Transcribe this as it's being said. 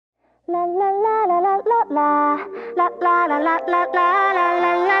You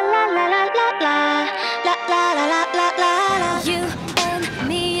and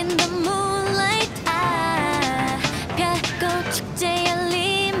me in the moonlight. 별꽃 축제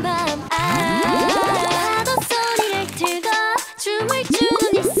열린 밤. 파도 소리를 들고 춤을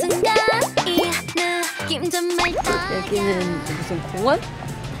추는 이 순간. 이 느낌 정말 딱. 여기는 무슨 공원?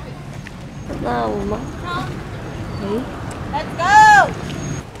 하나 오마. 오케이. Let's go.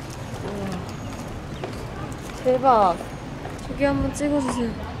 대박. 저기 한번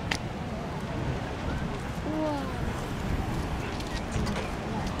찍어주세요. 우와.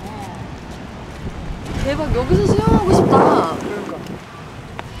 대박. 여기서 수영하고 싶다. 그러니까.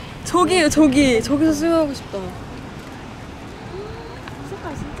 저기요, 저기. 저기서 수영하고 싶다.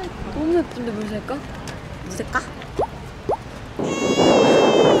 색깔 진짜 예쁘다. 너무 예쁜데 물 색깔? 물 색깔?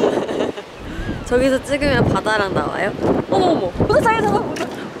 저기서 찍으면 바다랑 나와요? 어머어머. 잘 잡아보자.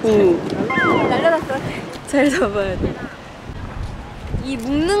 오. 날려놨어. 잘 잡아야 돼. 이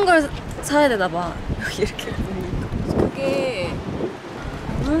묶는 걸 사야 되나봐. 여기 이렇게 묶는 거. 그게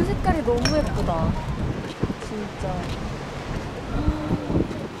물 색깔이 너무 예쁘다. 진짜.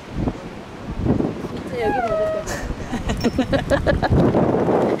 진짜 여기 받을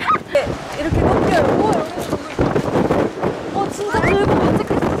때. 이렇게 꺾여요. 우와, 여기 진짜 들고 못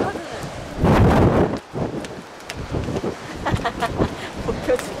찍겠어, 사진을.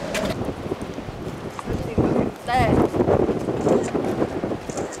 벗겨지. 네.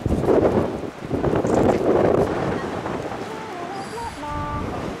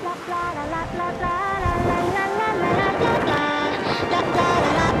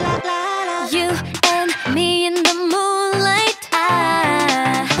 You and me in the moonlight.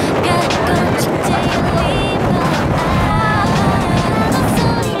 별꽃 축제 열린 밤. 파도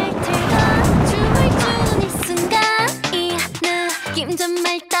소리를 들고 춤을 추는 이 순간. 이 느낌 정말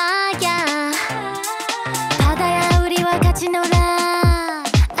딱이야. 바다야 우리와 같이 놀아.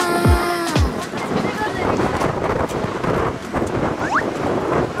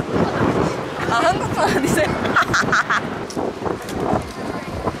 한국 사람이세요?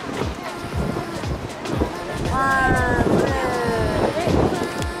 하나,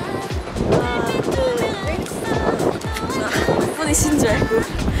 둘, 셋. 한국분이신 줄 알고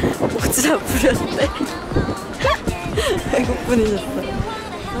목줄 안 부렸는데 외국분이셨어.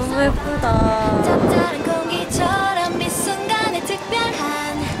 너무 예쁘다. 짭짤한 공기처럼 이 순간에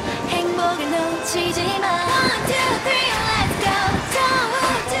특별한 행복을 놓치지 마. 1, 2, 3, let's go.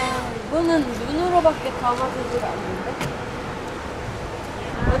 이거는 눈으로밖에 담아주질 않는데?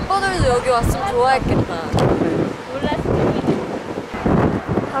 멤버들도 여기 왔으면 좋아했겠다. 몰랐어.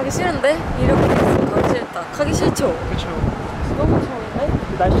 가기 싫은데? 이렇게 있으면 가기 싫다. 가기 싫죠? 그쵸. 너무 좋은데?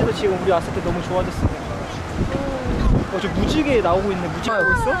 날씨도 지금 우리 왔을 때 너무 좋아졌으니까. 저 무지개 나오고 있네. 무지개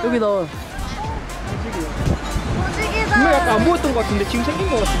보고 있어? 여기 나와. 무지개. 무지개다. 분명 약간 안 보였던 것 같은데 지금 생긴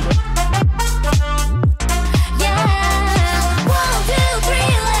것 같은데.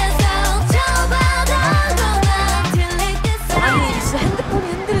 아니 진짜 핸드폰이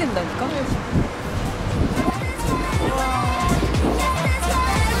흔들린다니까?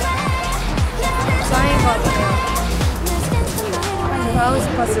 사인 받으세요. 다음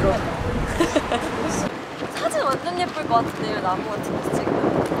스팟으로. 사진 완전 예쁠 것 같은데요, 나무 같은 거 찍으면.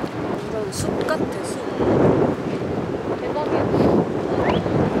 완전 숲 같아, 숲. 대박이야.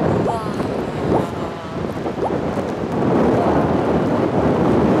 우와.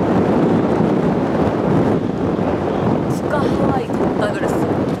 수가 하와이 갔다 그랬어.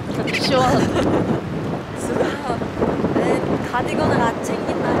 시원한데. 수가 내 가디건을 안 챙긴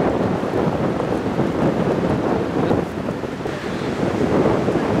날.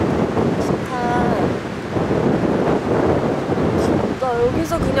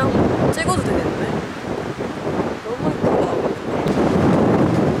 여기서 그냥 찍어도 되겠네. 너무 예쁘다.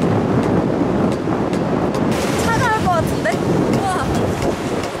 차가울 것 같은데? 우와.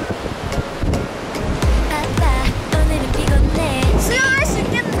 아빠 오늘은 피곤해. 수영할 수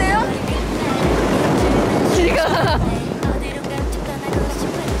있겠는데요? 지가.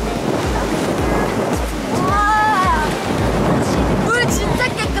 와. 물 진짜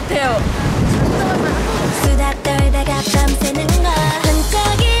깨끗해요. 수다 떨다가 밤새는 거.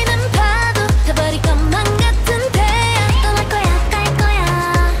 반짝이는 파도 더 버리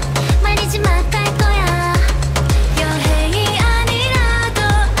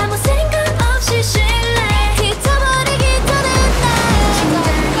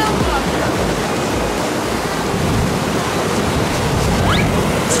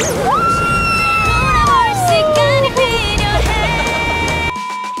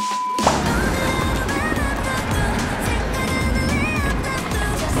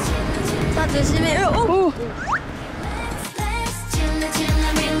조심해. 오.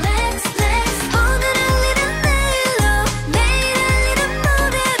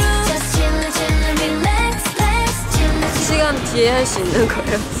 시간 뒤에 할 수 있는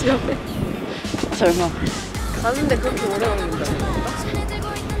거예요, 수영을? 설마. 가는데 그렇게 오래 걸린다.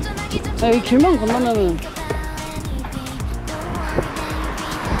 여기 길만 건너면은.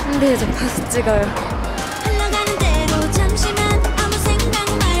 근데에서 파스 찍어요.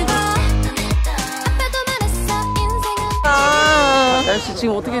 날씨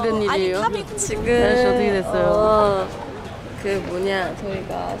지금 어떻게 된 일이에요? 지금 날씨 어떻게 됐어요? 그 뭐냐,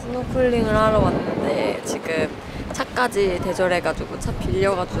 저희가 스노클링을 하러 왔는데 지금 차까지 대절해가지고 차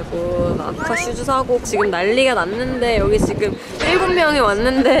빌려가지고 아쿠아 슈즈 사고 지금 난리가 났는데 여기 지금 7명이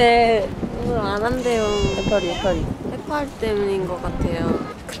왔는데 오늘 안 한대요. 해파리. 해파리 때문인 것 같아요.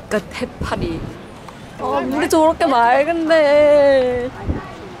 그니까 해파리. 물이 저렇게 맑은데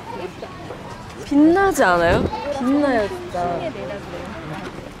빛나지 않아요? 빛나요 진짜.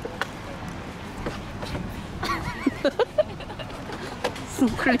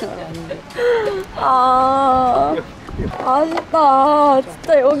 스노클링 하는데. 아쉽다.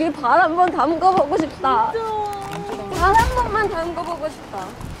 진짜 여기 발 한번 담궈보고 싶다. 발 한 번만 담궈보고 싶다.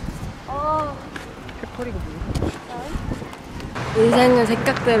 해파리가 뭐야? 인생은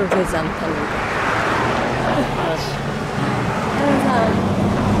생각대로 되지 않다는 거.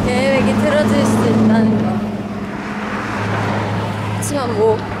 항상 계획이 틀어질 수 있다는 거. 하지만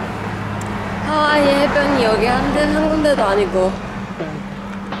뭐 하와이 해변이 여기 한 군데도 아니고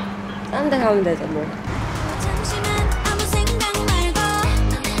딴 데 가면 되죠 뭐.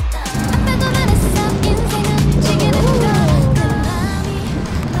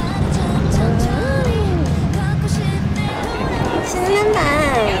 신난다.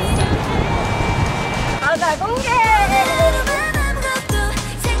 바다 공개.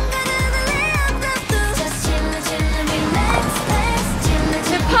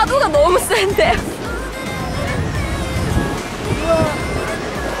 파도가 너무 센데요.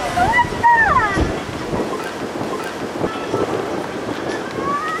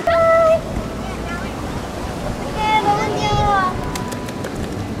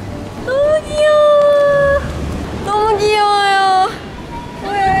 너무 귀여워요.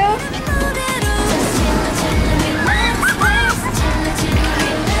 보여요?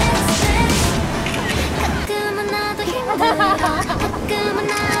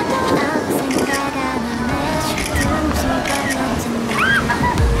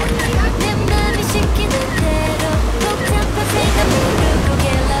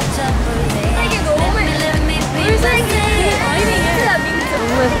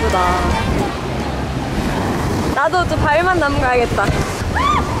 너무 예쁘다. 나도 좀 발만 담가야겠다.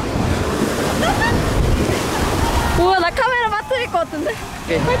 우와, 나 카메라 빠뜨릴 것 같은데?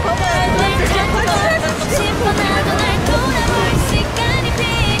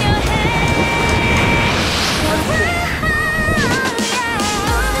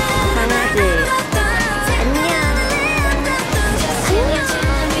 강아지 안녕.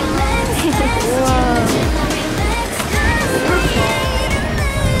 우와.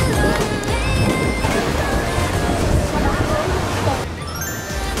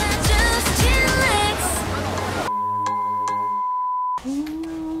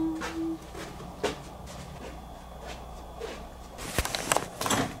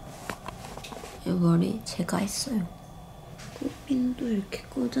 이 머리 제가 했어요. 꽃핀도 이렇게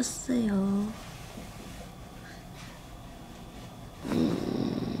꽂았어요.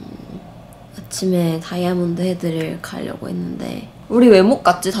 아침에 다이아몬드 헤드를 가려고 했는데 우리 왜 못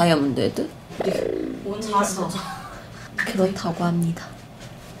갔지 다이아몬드 헤드? 그렇다고 합니다.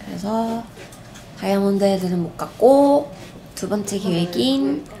 그래서 다이아몬드 헤드는 못 갔고 두 번째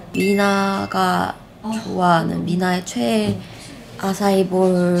계획인 미나가 좋아하는 미나의 최애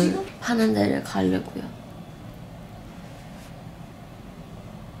아사이볼 파는 데를 가려고요.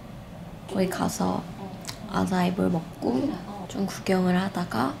 거기 가서 아사이볼 먹고 좀 구경을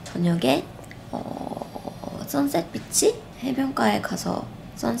하다가 저녁에 선셋 비치 해변가에 가서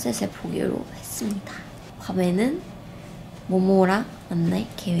선셋을 보기로 했습니다. 밤에는 모모랑 만날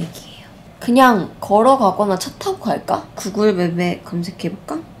계획이에요. 그냥 걸어가거나 차 타고 갈까? 구글 맵에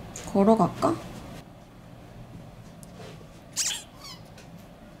검색해볼까? 걸어갈까?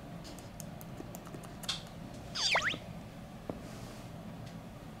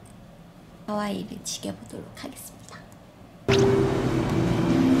 하와이를 즐겨보도록 하겠습니다.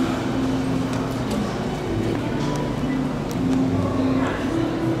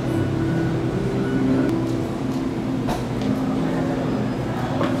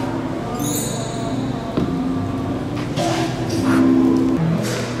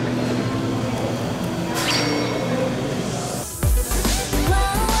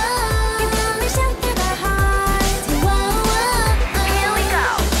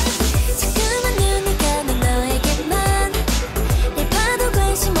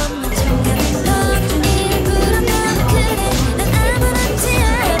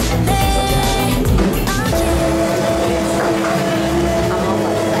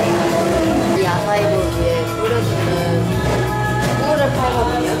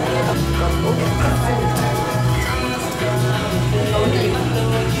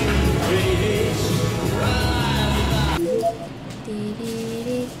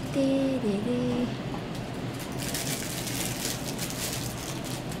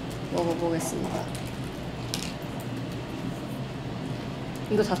 먹어보겠습니다.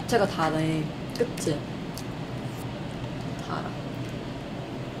 이거 자체가 다네. 그치? 달아.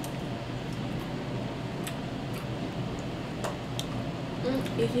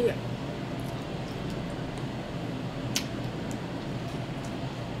 이게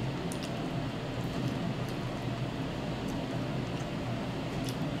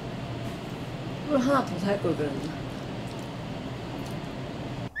물 하나 더 살 걸 그랬나?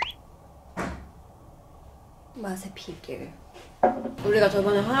 맛의 비결. 우리가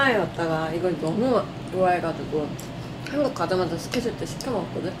저번에 하와이 왔다가 이걸 너무 좋아해가지고 한국 가자마자 스케줄 때 시켜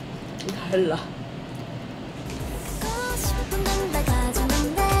먹었거든? 달라.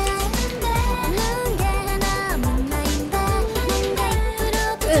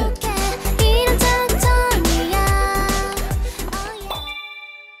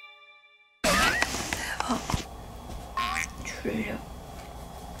 졸려.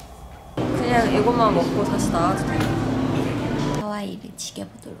 그냥 이것만 먹고 다시 나와도 돼요. 하와이를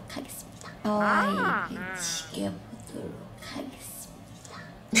지겨보도록 하겠습니다. 하와이를 지겨보도록 하겠습니다.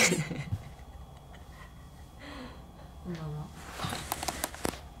 엄마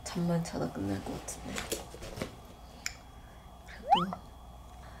잠만 자다 끝날 것 같은데. 그래도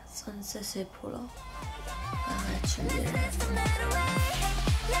선셋을 보러 나갈 준비를 했습니다.